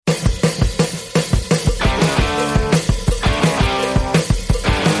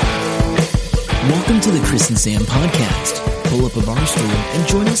to the Chris and Sam podcast. Pull up a bar stool and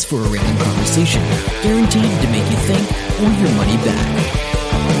join us for a random conversation, guaranteed to make you think or your money back.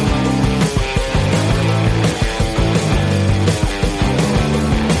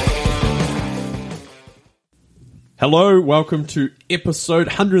 Hello, welcome to episode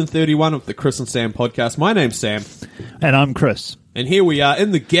 131 of the Chris and Sam podcast. My name's Sam. And I'm Chris. And here we are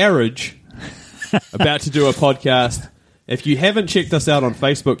in the garage, about to do a podcast. If you haven't checked us out on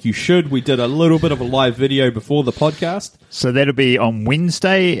Facebook, you should. We did a little bit of a live video before the podcast. So that'll be on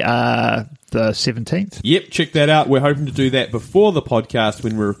Wednesday, the 17th. Yep, check that out. We're hoping to do that before the podcast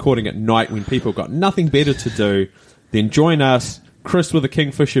when we're recording at night when people got nothing better to do. Then join us, Chris with a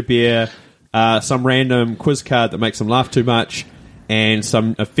Kingfisher beer, some random quiz card that makes them laugh too much, and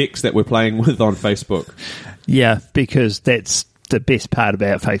some effects that we're playing with on Facebook. Yeah, because that's the best part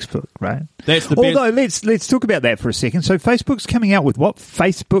about Facebook, right? That's the Although, best. let's talk about that for a second. So Facebook's coming out with what?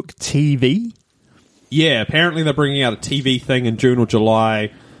 Facebook TV? Yeah, apparently they're bringing out a TV thing in June or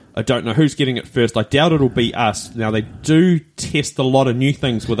July. I don't know who's getting it first. I doubt it'll be us. Now, they do test a lot of new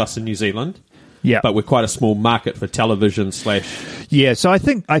things with us in New Zealand. Yeah, but we're quite a small market for television / Yeah, so I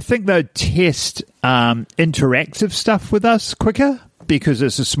think they'll test interactive stuff with us quicker because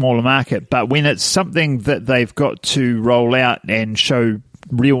it's a smaller market. But when it's something that they've got to roll out and show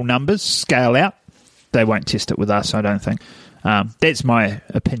real numbers, scale out, they won't test it with us, I don't think. That's my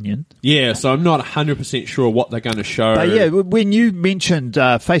opinion. Yeah, so I'm not 100% sure what they're going to show. But yeah, when you mentioned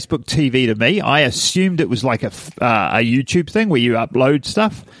Facebook TV to me, I assumed it was like a YouTube thing where you upload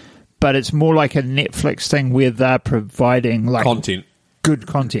stuff. But it's more like a Netflix thing where they're providing like content, good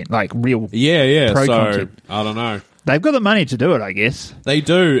content, like real pro content. I don't know. They've got the money to do it, I guess. They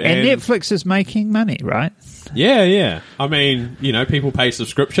do. And Netflix is making money, right? Yeah. I mean, people pay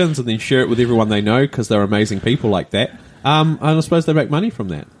subscriptions and then share it with everyone they know because they're amazing people like that. And I suppose they make money from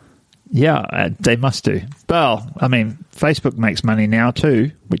that. Yeah, they must do. Well, I mean, Facebook makes money now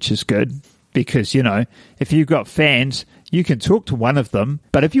too, which is good because, if you've got fans, you can talk to one of them,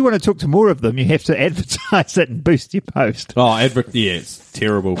 but if you want to talk to more of them, you have to advertise it and boost your post. Oh, it's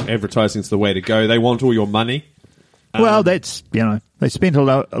terrible. Advertising's the way to go. They want all your money. Well, that's, they spent a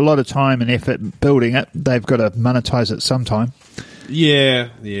lot of time and effort building it. They've got to monetize it sometime. Yeah,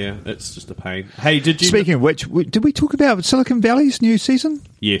 it's just a pain. Hey, Speaking of which, did we talk about Silicon Valley's new season?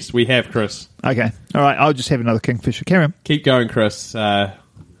 Yes, we have, Chris. Okay. All right, I'll just have another Kingfisher. Carry on. Keep going, Chris.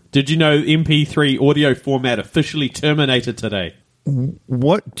 Did you know MP3 audio format officially terminated today?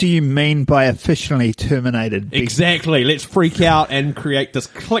 What do you mean by officially terminated? Exactly. Let's freak out and create this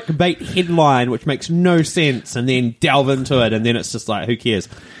clickbait headline which makes no sense and then delve into it, and then it's just like, who cares?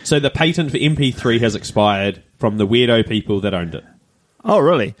 So the patent for MP3 has expired from the weirdo people that owned it. Oh,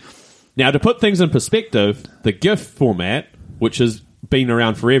 really? Now, to put things in perspective, the GIF format, which has been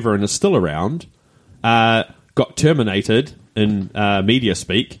around forever and is still around, got terminated in media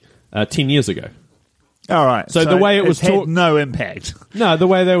speak 10 years ago. All right. So the way it was had no impact. No, the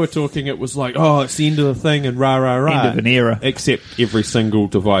way they were talking, it was like, oh, it's the end of the thing and rah, rah, rah. End of an era. Except every single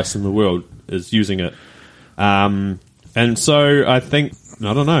device in the world is using it. And so I think,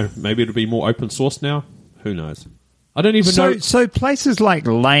 I don't know, maybe it'll be more open source now. Who knows? I don't even know. So places like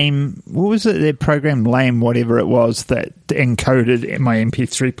Lame, what was it, their program Lame, whatever it was, that encoded my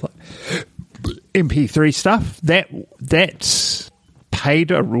MP3 stuff, that's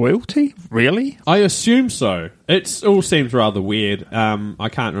paid a royalty? Really? I assume so. It all seems rather weird. I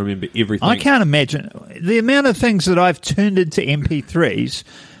can't remember everything. I can't imagine the amount of things that I've turned into MP3s.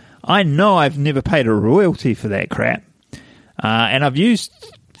 I know I've never paid a royalty for that crap. And I've used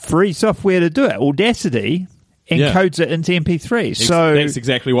free software to do it. Audacity encodes it into MP3. So that's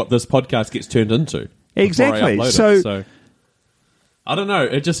exactly what this podcast gets turned into. Exactly. So I don't know.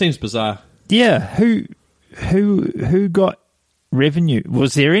 It just seems bizarre. Yeah. Who got revenue?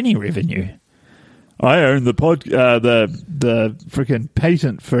 Was there any revenue? I own the freaking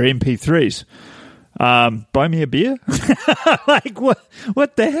patent for MP3s. Buy me a beer? Like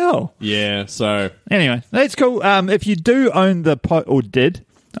what the hell? Yeah, so anyway, that's cool. If you do own the did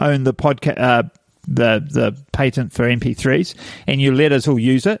own the podcast, the patent for MP3s, and you let us all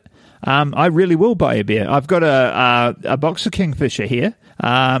use it, I really will buy a beer. I've got a box of Kingfisher here.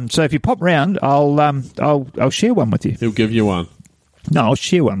 So if you pop round, I'll share one with you. He'll give you one. No, I'll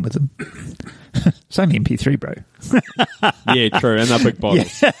share one with him. It's only MP3, bro. Yeah, true, and they're big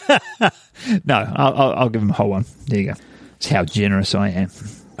bottles. Yeah. No, I'll give him a whole one. There you go. That's how generous I am.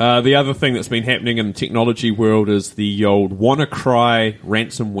 The other thing that's been happening in the technology world is the old WannaCry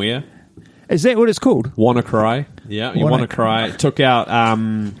ransomware. Is that what it's called? WannaCry. Yeah, WannaCry. It took out,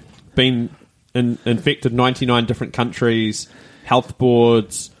 infected 99 different countries, health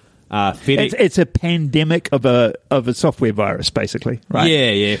boards, FedEx. It's a pandemic of a software virus, basically, right?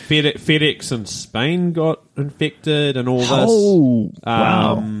 Yeah. FedEx in Spain got infected and all this. Oh,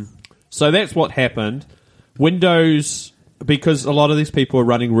 wow. So that's what happened. Windows, because a lot of these people are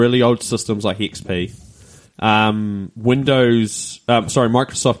running really old systems like XP.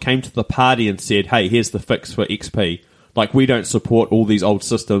 Microsoft came to the party and said, "Hey, here's the fix for XP. Like, we don't support all these old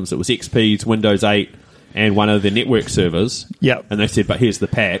systems. It was XP's Windows 8." And one of the network servers. Yep. And they said, but here's the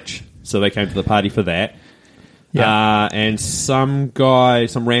patch. So they came to the party for that. Yep. And some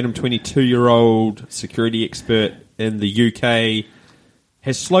random 22-year-old security expert in the UK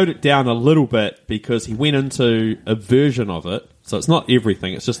has slowed it down a little bit because he went into a version of it. So it's not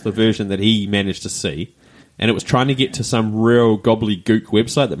everything. It's just the version that he managed to see. And it was trying to get to some real gobbledygook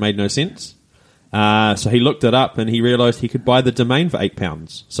website that made no sense. So he looked it up and he realised he could buy the domain for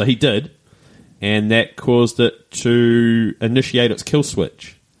 £8. So he did. And that caused it to initiate its kill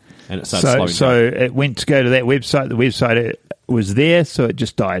switch. And it started slowing down. So it went to go to that website. The website was there, so it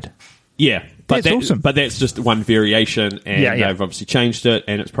just died. Yeah. But that's awesome. But that's just one variation, and they've obviously changed it,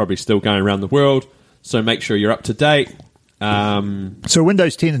 and it's probably still going around the world. So make sure you're up to date. So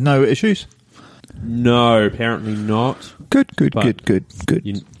Windows 10 has no issues? No, apparently not. Good.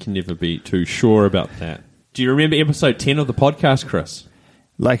 You can never be too sure about that. Do you remember episode 10 of the podcast, Chris?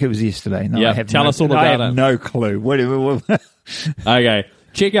 Like it was yesterday. No, yeah, tell us all about it. I have no clue. Whatever. Okay.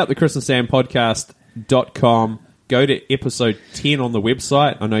 Check out the Chris and Sam podcast.com. Go to episode 10 on the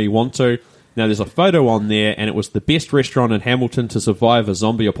website. I know you want to. Now, there's a photo on there, and it was the best restaurant in Hamilton to survive a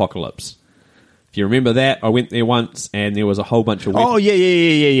zombie apocalypse. If you remember that, I went there once, and there was a whole bunch of weapons. Oh,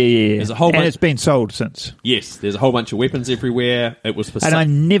 yeah. There's a whole and it's been sold since. Yes, there's a whole bunch of weapons everywhere. It was for and I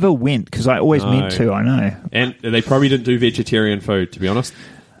never went, because I always meant to, I know. And they probably didn't do vegetarian food, to be honest.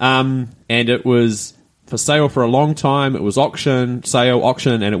 And it was for sale for a long time. It was auction,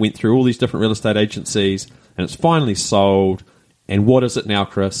 and it went through all these different real estate agencies, and it's finally sold. And what is it now,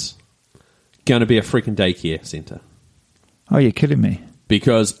 Chris? Going to be a freaking daycare centre. Oh, you're kidding me.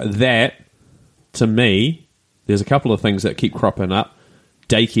 Because that, to me, there's a couple of things that keep cropping up.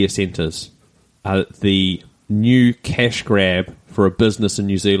 Daycare centres are the new cash grab for a business in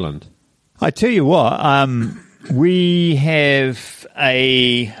New Zealand. I tell you what, we have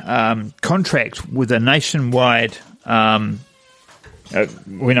a contract with a nationwide, when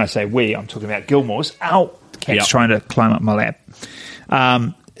I say we, I'm talking about Gilmore's. Ow! The cat's trying to climb up my lap.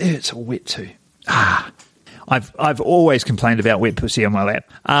 It's all wet too. I've always complained about wet pussy on my lap.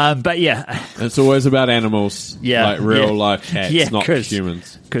 But yeah. It's always about animals. Yeah. Like real life cats, not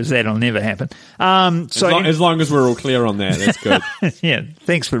humans. Because that'll never happen. As long as we're all clear on that, that's good. Yeah,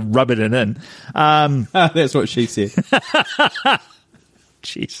 thanks for rubbing it in. That's what she said.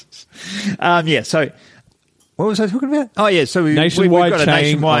 Jesus. So what was I talking about? Oh, yeah, so we've got a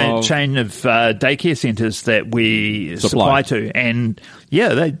nationwide chain of daycare centres that we supply to. And,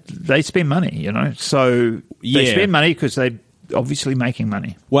 yeah, they spend money, you know. So they spend money because they're obviously making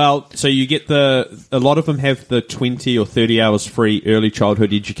money. Well, so you get a lot of them have the 20 or 30 hours free early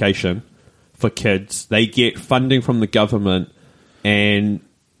childhood education for kids. They get funding from the government and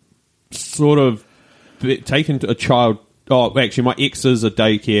sort of taken a child. Oh, actually, my ex is a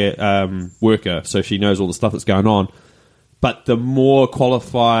daycare worker, so she knows all the stuff that's going on. But the more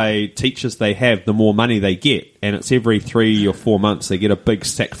qualified teachers they have, the more money they get. And it's every 3 or 4 months they get a big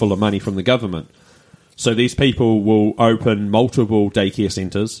sack full of money from the government. So these people will open multiple daycare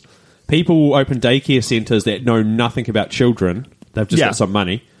centres. People will open daycare centres that know nothing about children. They've just got some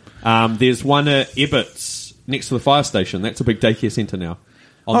money. There's one at Ebbett's next to the fire station. That's a big daycare centre now.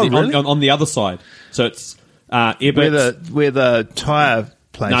 On the other side. So it's Ebbett's. Where the tyre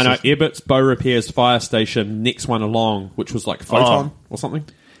place No, Ebbett's Bow Repairs fire station, next one along, which was like Photon or something.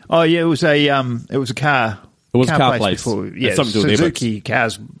 Oh, yeah, it was a car. It was a car place. Before. Yeah, it's something to do with Suzuki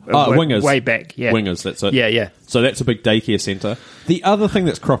cars. Wingers. Way back, yeah. Wingers, that's it. Yeah. So that's a big daycare centre. The other thing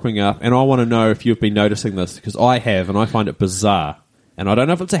that's cropping up, and I want to know if you've been noticing this, because I have, and I find it bizarre, and I don't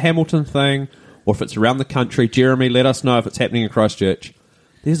know if it's a Hamilton thing or if it's around the country. Jeremy, let us know if it's happening in Christchurch.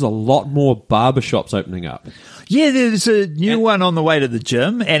 There's a lot more barbershops opening up. Yeah, there's a new one on the way to the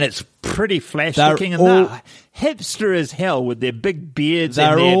gym, and it's pretty flash looking, and they're hipster as hell with their big beards.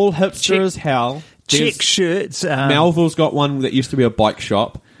 They're and all hipster as hell. Check shirts. Melville's got one that used to be a bike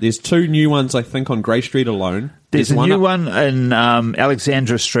shop. There's 2 new ones, I think, on Grey Street alone. There's a new one in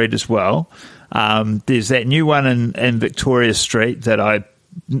Alexandra Street as well. There's that new one in Victoria Street that I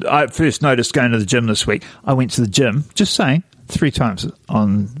first noticed going to the gym this week. I went to the gym, just saying, 3 times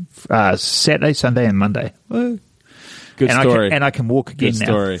on Saturday, Sunday, and Monday. Good story. I can walk again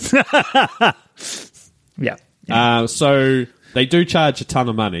now. Good story. Yeah. So They do charge a ton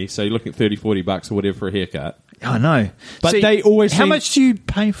of money, so you're looking at $30-$40 or whatever for a haircut. I know. But they always How much do you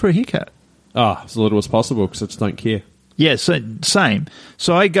pay for a haircut? Oh, as little as possible because I just don't care. Yeah, so same.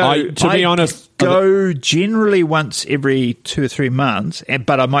 So I go. To be honest, go generally once every 2 or 3 months,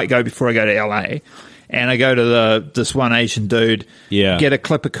 but I might go before I go to LA. And I go to this one Asian dude, get a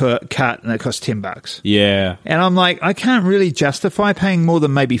clipper cut, and it costs $10. Yeah. And I'm like, I can't really justify paying more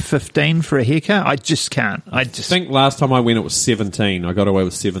than maybe $15 for a haircut. I just can't. I think last time I went, it was $17. I got away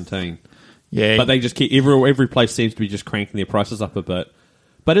with $17. Yeah, but they just keep every place seems to be just cranking their prices up a bit.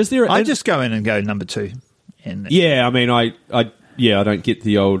 But is there? I just go in and go number 2. And yeah, I mean, I don't get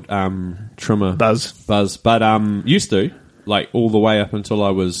the old trimmer buzz, but used to, like, all the way up until I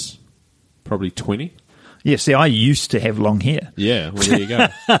was probably 20. Yeah, see, I used to have long hair. Yeah, well, there you go.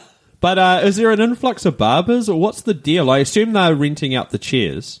 But is there an influx of barbers, or what's the deal? I assume they're renting out the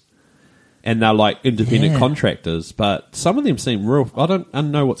chairs, and they're like independent contractors, but some of them seem real. I don't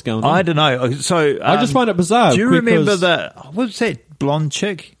know what's going on. I don't know. So I just find it bizarre. Do you remember what was that blonde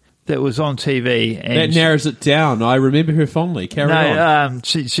chick that was on TV? And that narrows it down. I remember her fondly. Carry on.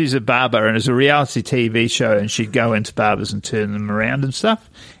 She's a barber, and it's a reality TV show, and she'd go into barbers and turn them around and stuff.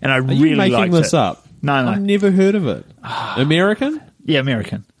 And I Are really you making this up? No. I've never heard of it. American? Yeah,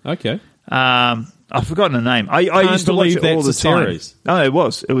 American. Okay. I've forgotten the name. I used to watch it all the time. Series. Oh, it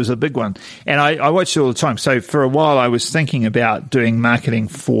was a big one. And I watched it all the time. So for a while I was thinking about doing marketing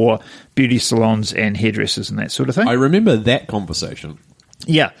for beauty salons and hairdressers and that sort of thing. I remember that conversation.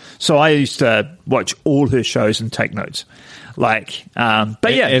 Yeah. So I used to watch all her shows and take notes. Like,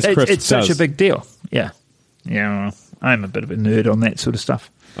 but yeah, it's such a big deal. Yeah. Yeah. I'm a bit of a nerd on that sort of stuff.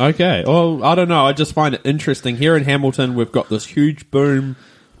 Okay. Well, I don't know. I just find it interesting. Here in Hamilton, we've got this huge boom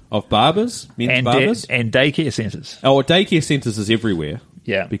of barbers, men's barbers. And daycare centres. Oh, daycare centres is everywhere.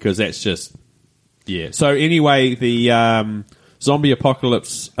 Yeah. Because that's just, yeah. So anyway, the zombie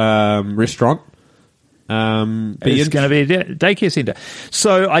apocalypse restaurant. It's going to be a daycare centre.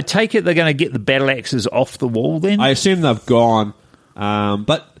 So I take it they're going to get the battle axes off the wall then? I assume they've gone.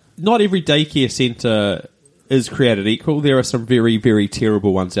 But not every daycare centre is created equal. There are some very, very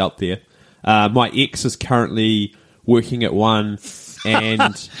terrible ones out there. My ex is currently working at one,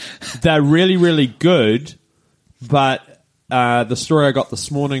 and they're really, really good. But the story I got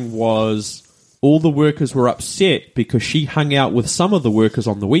this morning was all the workers were upset because she hung out with some of the workers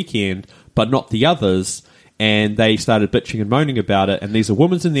on the weekend, but not the others, and they started bitching and moaning about it. And these are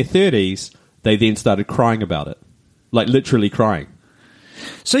women in their 30s. They then started crying about it, like literally crying.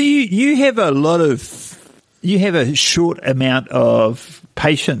 So you have a short amount of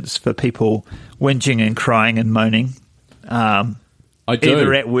patience for people whinging and crying and moaning. I do.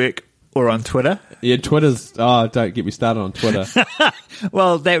 Either at work or on Twitter. Yeah, Twitter's... Oh, don't get me started on Twitter.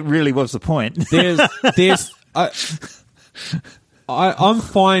 Well, that really was the point. I'm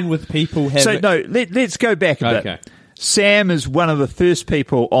fine with people having... So, no, let's go back a bit. Sam is one of the first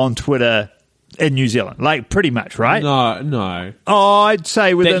people on Twitter in New Zealand, like pretty much, right? No. Oh, I'd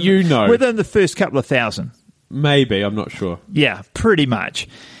say within the first couple of thousand. Maybe, I'm not sure. Yeah, pretty much.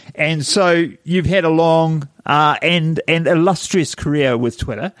 And so you've had a long and illustrious career with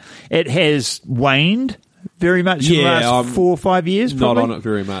Twitter. It has waned very much in the last 4 or 5 years, probably. Not on it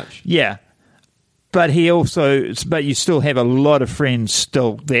very much. Yeah. But you still have a lot of friends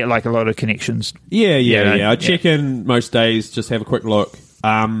still there, like a lot of connections. Yeah. I check in most days, just have a quick look.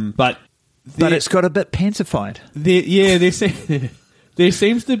 But it's got a bit pansified. There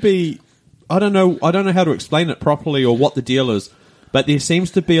seems to be... I don't know how to explain it properly or what the deal is, but there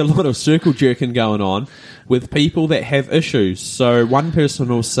seems to be a lot of circle jerking going on with people that have issues. So one person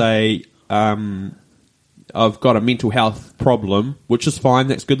will say, I've got a mental health problem, which is fine.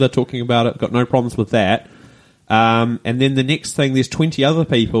 That's good they're talking about it. Got no problems with that. And then the next thing, there's 20 other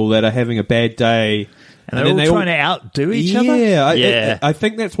people that are having a bad day. And they're all trying to outdo each other? Yeah. I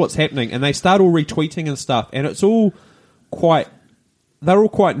think that's what's happening. And they start all retweeting and stuff. And it's all they're all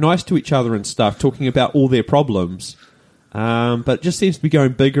quite nice to each other and stuff, talking about all their problems. But it just seems to be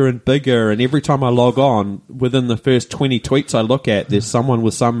going bigger and bigger. And every time I log on, within the first 20 tweets I look at, there's someone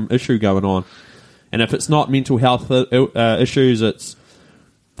with some issue going on. And if it's not mental health issues, it's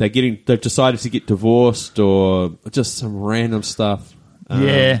they've decided to get divorced or just some random stuff.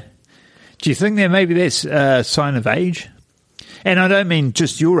 Yeah. Do you think that maybe that's a sign of age? And I don't mean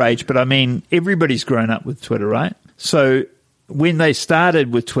just your age, but I mean everybody's grown up with Twitter, right? So when they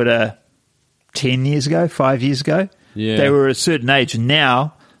started with Twitter 10 years ago, 5 years ago, they were a certain age, and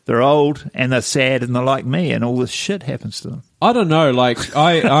now they're old and they're sad and they're like me, and all this shit happens to them. I don't know. Like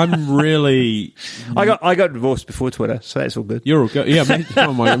I'm really. I got divorced before Twitter, so that's all good. You're all good. Yeah,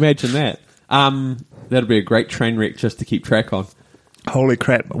 imagine that. That'd be a great train wreck just to keep track on. Holy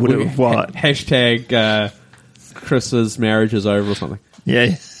crap! Would it what? Hashtag Chris's marriage is over or something.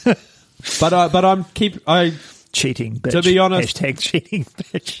 Yeah. But I'm cheating bitch. To be honest, hashtag cheating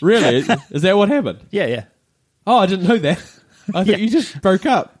bitch. Really? Is that what happened? Yeah. Oh, I didn't know that. I thought you just broke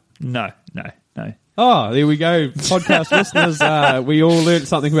up. No. Oh, there we go. Podcast listeners, we all learned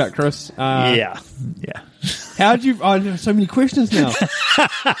something about Chris. Yeah. How'd you... I have so many questions now.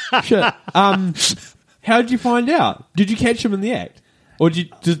 Shit. How'd you find out? Did you catch him in the act? Or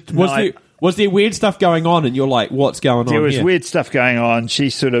was there weird stuff going on and you're like, what's going on There was here? weird stuff going on. She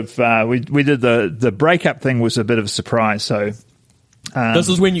sort of... we did the breakup thing was a bit of a surprise, so... this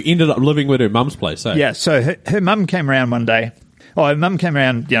is when you ended up living with her mum's place, eh? Yeah, so her mum came around one day. Oh, her mum came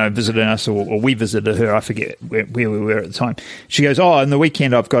around, visiting us, or we visited her. I forget where we were at the time. She goes, on the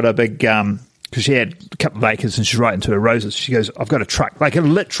weekend I've got a big, because she had a couple of acres and she's right into her roses. She goes, I've got a truck, like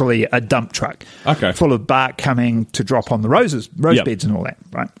literally a dump truck, full of bark coming to drop on the rose beds and all that,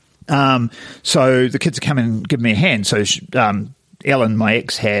 right? So the kids are coming and giving me a hand. So Ellen, my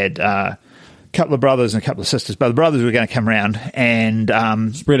ex, had couple of brothers and a couple of sisters, but the brothers were going to come around and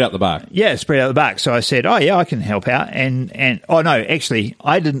spread out the bark. Yeah, spread out the bark. So I said, "Oh yeah, I can help out." And oh no, actually,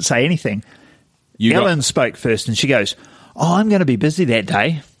 I didn't say anything. Ellen spoke first, and she goes, "Oh, I'm going to be busy that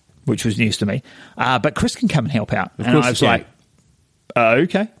day," which was news to me. But Chris can come and help out. And I was like,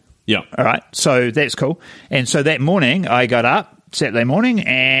 "Okay, yeah, all right." So that's cool. And so that morning, I got up Saturday morning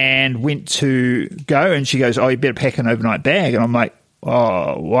and went to go, and she goes, "Oh, you better pack an overnight bag." And I'm like,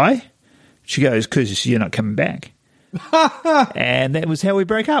 "Oh, why?" She goes, because you're not coming back. And that was how we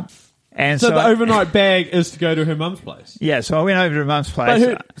broke up. And so the overnight bag is to go to her mum's place? Yeah, so I went over to her mum's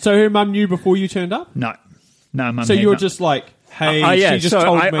place. So her mum knew before you turned up? No, mum. So you were just like, hey, she just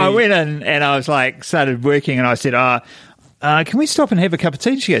told me. I went in and I was like, started working and I said, can we stop and have a cup of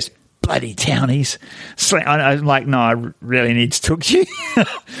tea? She goes, bloody townies. I'm like, no, I really need to talk to you.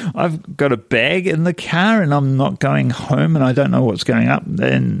 I've got a bag in the car and I'm not going home and I don't know what's going up.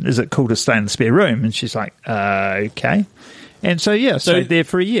 Then is it cool to stay in the spare room? And she's like, okay. And so, yeah, stayed there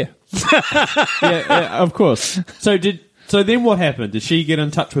for a year. yeah, of course. So then what happened? Did she get in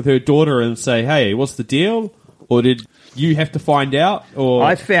touch with her daughter and say, hey, what's the deal? Or did you have to find out? Or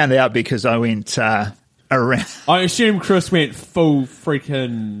I found out because I went... around. I assume Chris went full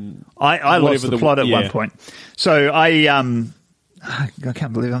freaking... I lost the plot at one point. So I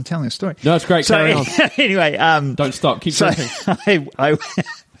can't believe I'm telling a story. No, it's great. Carry on. Anyway... don't stop. Keep talking.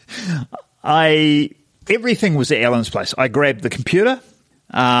 Everything was at Ellen's place. I grabbed the computer,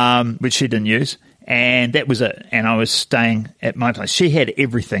 which she didn't use, and that was it. And I was staying at my place. She had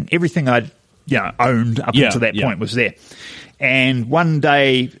everything. Everything I'd owned up until that point was there. And one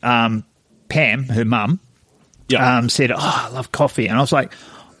day... Pam, her mum, said, I love coffee. And I was like,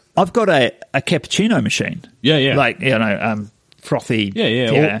 I've got a cappuccino machine. Yeah. Like, frothy.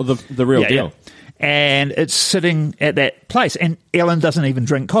 Yeah. The real deal. Yeah. And it's sitting at that place. And Ellen doesn't even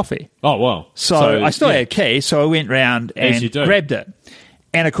drink coffee. Oh, wow. So I still had a key. So I went round and grabbed it.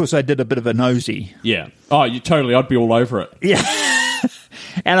 And, of course, I did a bit of a nosy. Yeah. Oh, I'd be all over it. Yeah.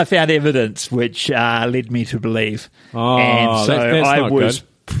 And I found evidence which led me to believe. Oh, and so that's I not was good.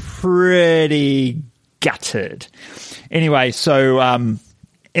 Pretty gutted. Anyway, so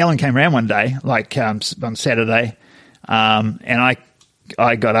Ellen came around one day, like on Saturday, and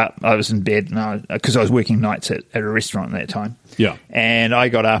I got up. I was in bed because I was working nights at a restaurant at that time. Yeah, and I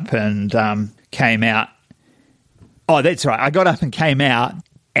got up and came out. Oh, that's right. I got up and came out,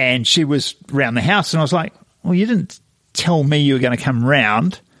 and she was around the house, and I was like, "Well, you didn't tell me you were going to come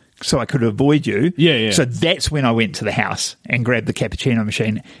round." So I could avoid you. Yeah. So that's when I went to the house and grabbed the cappuccino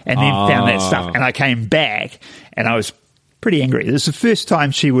machine and then found that stuff. And I came back and I was pretty angry. This is the first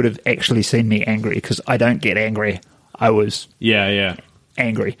time she would have actually seen me angry because I don't get angry. I was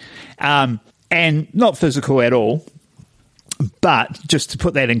angry. And not physical at all. But just to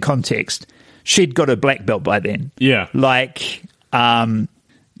put that in context, she'd got a black belt by then. Yeah.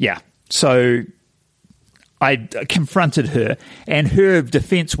 So... I confronted her, and her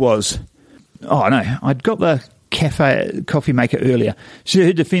defence was, "Oh no, I'd got the coffee maker earlier." So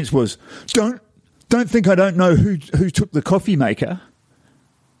her defence was, "Don't think I don't know who took the coffee maker."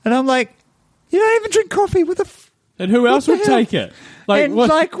 And I'm like, "You don't even drink coffee with and who else would take it?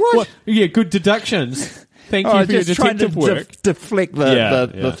 What? Yeah, good deductions. Thank you for your detective work. Deflect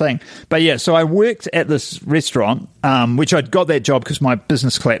the thing. But so I worked at this restaurant, which I'd got that job because my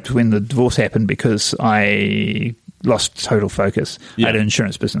business collapsed when the divorce happened because I lost total focus. I had an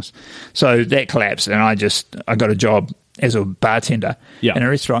insurance business. So that collapsed and I got a job as a bartender in a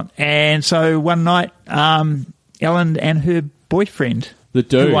restaurant. And so one night, Ellen and her boyfriend, the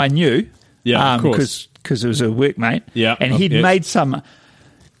dude who I knew, Yeah, of course. Because it was a workmate. Yeah. And he'd made some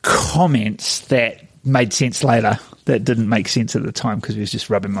comments that made sense later that didn't make sense at the time because he was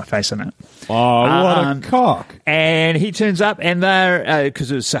just rubbing my face on it. Oh, what a cock. And he turns up and they're,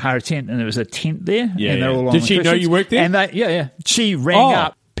 because it was Sahara tent and there was a tent there. Yeah, and they're all on Did she know you worked there? And she rang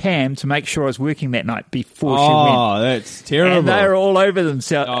up Pam to make sure I was working that night before she went. Oh, that's terrible. And they were all over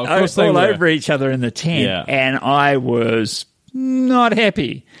themselves, all over each other in the tent. Yeah. And I was not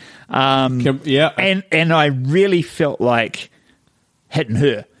happy. And I really felt like hitting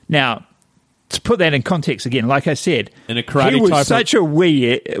her. Now, to put that in context again, like I said, in a karate he was type such a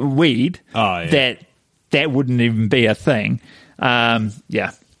weed that wouldn't even be a thing. But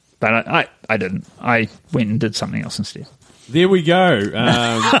I didn't. I went and did something else instead. There we go.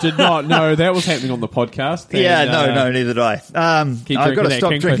 Did not know that was happening on the podcast. And, no, neither did I. I've got to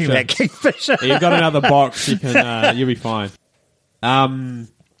stop drinking that Kingfisher. You've got another box. You can. You'll be fine.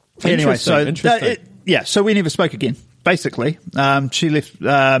 Anyway, so interesting. so we never spoke again. Basically, she left.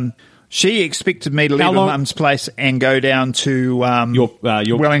 She expected me to leave her mum's place and go down to your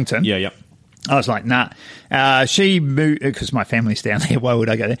Wellington. Yeah. I was like, nah. She moved because my family's down there. Why would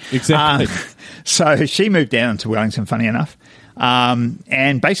I go there? Exactly. So she moved down to Wellington, funny enough.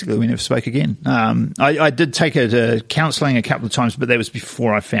 And basically we never spoke again. I did take her to counselling a couple of times, but that was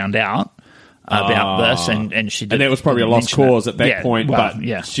before I found out about this. And she did. And that was probably a lost cause at that point, well,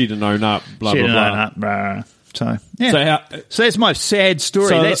 but she didn't own up, blah, she blah, didn't blah. own up, blah. So, yeah. So that's my sad story.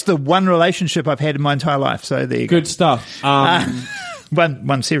 So that's the one relationship I've had in my entire life. So there you go. Good stuff.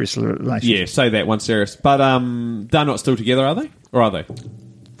 One serious relationship. Yeah, say that, one serious. But they're not still together, are they? Or are they?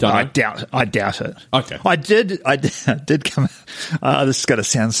 I doubt it. Okay. I did come. This is going to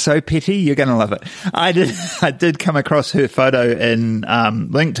sound so petty. You're going to love it. I did come across her photo in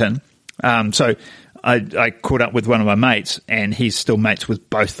LinkedIn. So I caught up with one of my mates, and he's still mates with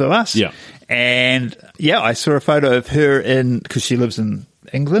both of us. Yeah. And I saw a photo of her because she lives in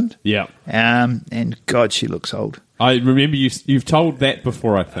England. Yeah. And God, she looks old. I remember you've told that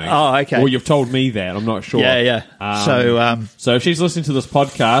before, I think. Oh, okay. Or you've told me that. I'm not sure. Yeah. So if she's listening to this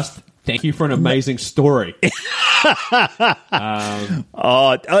podcast, thank you for an amazing story.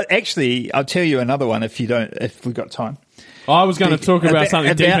 Actually, I'll tell you another one if we've got time. I was going to talk about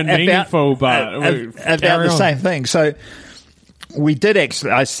something deep and meaningful, but about the same thing. So we did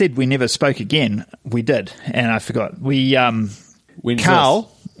actually. I said we never spoke again. We did, and I forgot.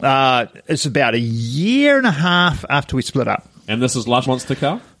 Carl. It's about a year and a half after we split up. And this is Lush Monster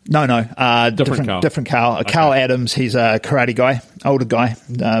Carl? No. Different Carl. Different Carl. Okay. Carl Adams, he's a karate guy, older guy,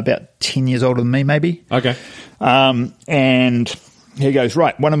 about 10 years older than me, maybe. Okay. And he goes,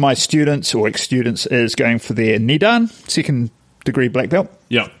 right, one of my students or ex-students is going for their Nidan, second degree black belt.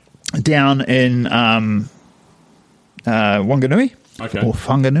 Yeah. Down in Wanganui. Okay. Or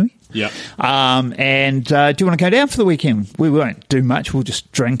Whanganui. Yeah. And do you want to go down for the weekend? We won't do much. We'll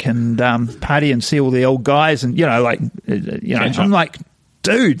just drink and party and see all the old guys. And, I'm like,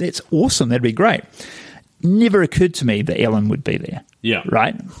 dude, that's awesome. That'd be great. Never occurred to me that Ellen would be there. Yeah.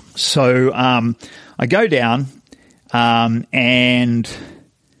 Right? So I go down and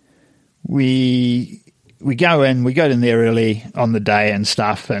we go in there early on the day and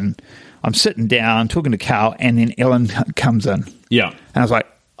stuff. And I'm sitting down talking to Carl, and then Ellen comes in. Yeah. And I was like,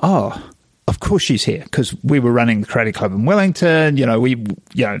 oh, of course she's here, because we were running the karate club in Wellington.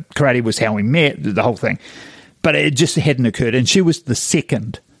 Karate was how we met, the whole thing. But it just hadn't occurred. And she was the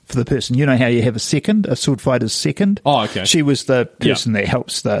second for the person. You know how you have a sword fighter's second? Oh, okay. She was the person that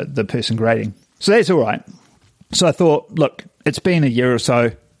helps the person grading. So that's all right. So I thought, look, it's been a year or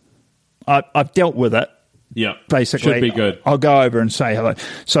so. I've dealt with it. Yeah, basically, should be good. I'll go over and say hello.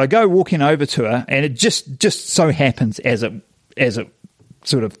 So I go walking over to her, and it just so happens as it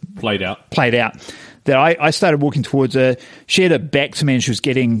sort of played out that I started walking towards her. She had her back to me, and she was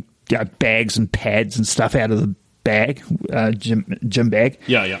getting bags and pads and stuff out of the bag, gym bag.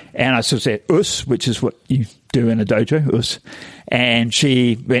 Yeah. And I sort of said "us," which is what you do in a dojo, "us." And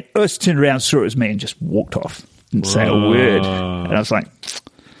she went "us," turned around, saw it was me, and just walked off, didn't say a word. And I was like,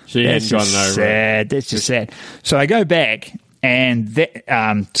 that's just sad. That's just sad. So I go back, and that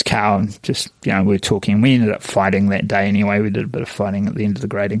Carl, just we were talking. We ended up fighting that day anyway. We did a bit of fighting at the end of the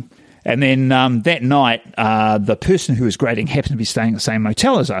grading, and then that night, the person who was grading happened to be staying at the same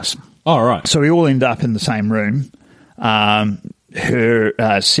motel as us. Oh, right. So we all ended up in the same room. Sarah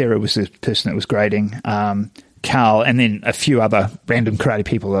was the person that was grading. Carl, and then a few other random karate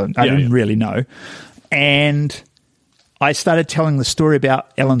people I didn't really know, and I started telling the story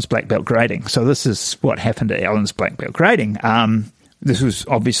about Ellen's black belt grading. So this is what happened at Ellen's black belt grading. This was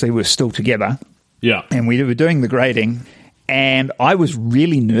obviously we're still together. Yeah. And we were doing the grading, and I was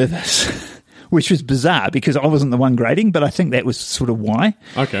really nervous which was bizarre because I wasn't the one grading, but I think that was sort of why.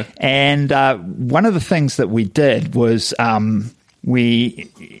 Okay. And one of the things that we did was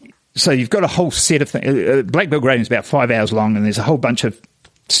so you've got a whole set of things. Black belt grading is about 5 hours long, and there's a whole bunch of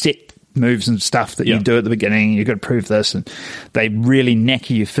set moves and stuff that you do at the beginning. You've got to prove this, and they really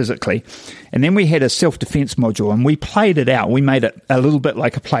knacker you physically. And then we had a self-defense module, and we played it out. We made it a little bit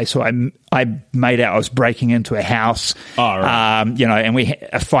like a play. So I made out I was breaking into a house, and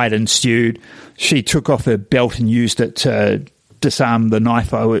a fight ensued. She took off her belt and used it to disarm the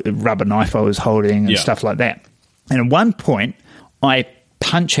rubber knife I was holding and stuff like that. And at one point, I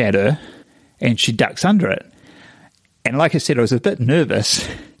punch at her, and she ducks under it. And like I said, I was a bit nervous,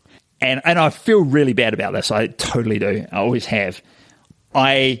 and I feel really bad about this. I totally do. I always have.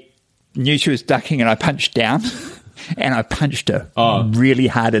 I knew she was ducking, and I punched down, and I punched her really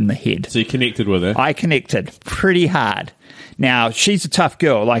hard in the head. So you connected with her? I connected pretty hard. Now, she's a tough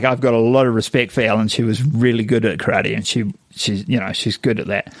girl. Like, I've got a lot of respect for Ellen. She was really good at karate, and she's good at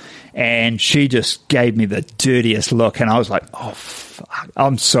that. And she just gave me the dirtiest look, and I was like, oh, fuck,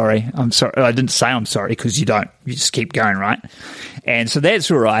 I'm sorry. I didn't say I'm sorry, because you don't. You just keep going, right? And so that's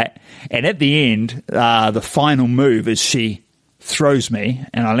all right. And at the end, the final move is she throws me,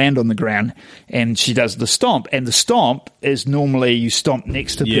 and I land on the ground, and she does the stomp. And the stomp is normally you stomp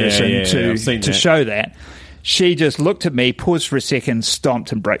next to the person to show that. She just looked at me, paused for a second,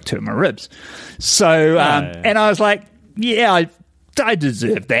 stomped, and broke two of my ribs. So, and I was like, I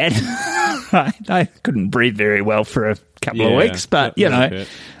deserve that. I couldn't breathe very well for a couple of weeks, but,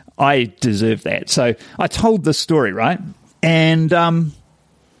 I deserve that. So I told this story, right? And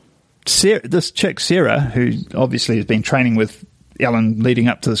Sarah, this chick, Sarah, who obviously has been training with Ellen leading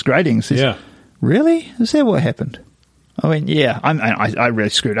up to this grading, says, really? Is that what happened? I went, yeah, I really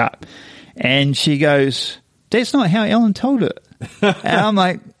screwed up. And she goes, that's not how Ellen told it. And I'm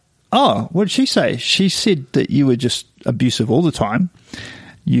like, oh, what did she say? She said that you were just abusive all the time.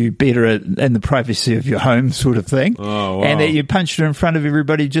 You beat her in the privacy of your home, sort of thing. Oh, wow. And that you punched her in front of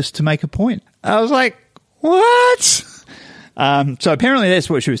everybody just to make a point. I was like, what? So apparently that's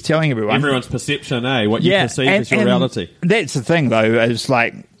what she was telling everyone. Everyone's perception, what you perceive as your reality. That's the thing, though, is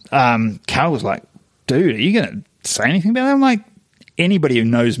like, Carl was like, dude, are you going to say anything about that? I'm like, anybody who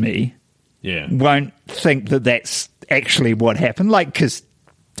knows me won't think that that's actually what happened, like, because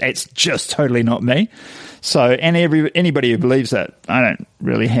that's just totally not me. So, and anybody who believes that, I don't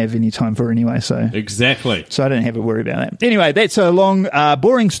really have any time for anyway. So exactly. So I don't have to worry about that. Anyway, that's a long,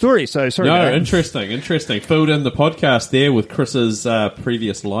 boring story. So sorry. No, interesting. Filled in the podcast there with Chris's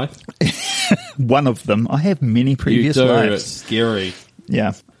previous life. One of them. I have many previous lives. It's scary.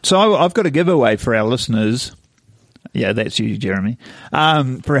 Yeah. So I've got a giveaway for our listeners. Yeah, that's you, Jeremy.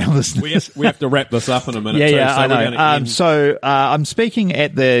 For our listeners, we have to wrap this up in a minute. Yeah, I know. So I'm speaking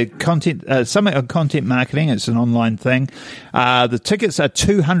at the Summit of Content Marketing. It's an online thing. The tickets are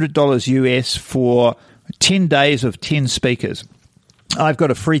 $200 US for 10 days of 10 speakers. I've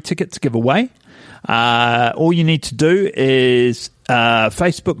got a free ticket to give away. All you need to do is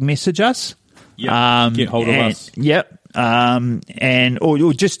Facebook message us. Yep. Get hold of us. Yep.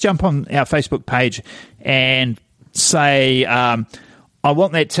 Or just jump on our Facebook page and say, I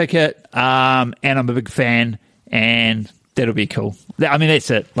want that ticket, and I'm a big fan, and that'll be cool. I mean, that's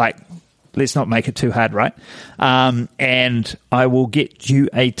it. Like, let's not make it too hard, right? And I will get you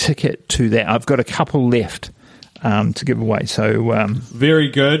a ticket to that. I've got a couple left to give away. So very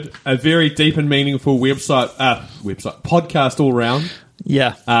good. A very deep and meaningful podcast all round.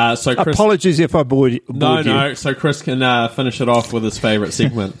 Yeah. So Chris, apologies if I bored you. No. So Chris can finish it off with his favourite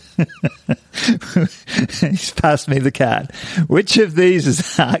segment. He's passed me the card. Which of these is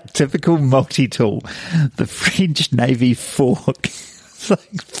archetypical multi-tool? The French Navy fork.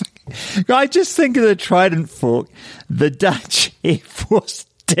 I just think of the Trident fork. The Dutch Air Force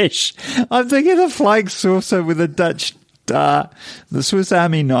dish. I'm thinking of the flying saucer with a Dutch star. The Swiss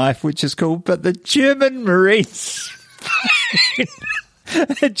Army knife, which is cool, but the German Marine spoon.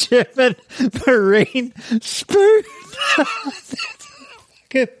 A German Marine spoon.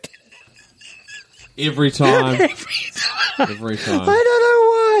 Every time. I don't know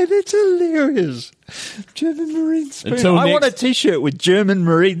why. That's hilarious. German Marine spoon. I want a t-shirt with German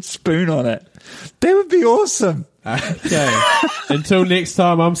Marine spoon on it. That would be awesome. Okay. Until next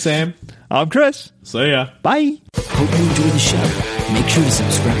time, I'm Sam. I'm Chris. See ya. Bye. Hope you enjoyed the show. Make sure to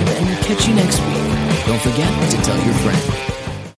subscribe and we'll catch you next week. Don't forget to tell your friend.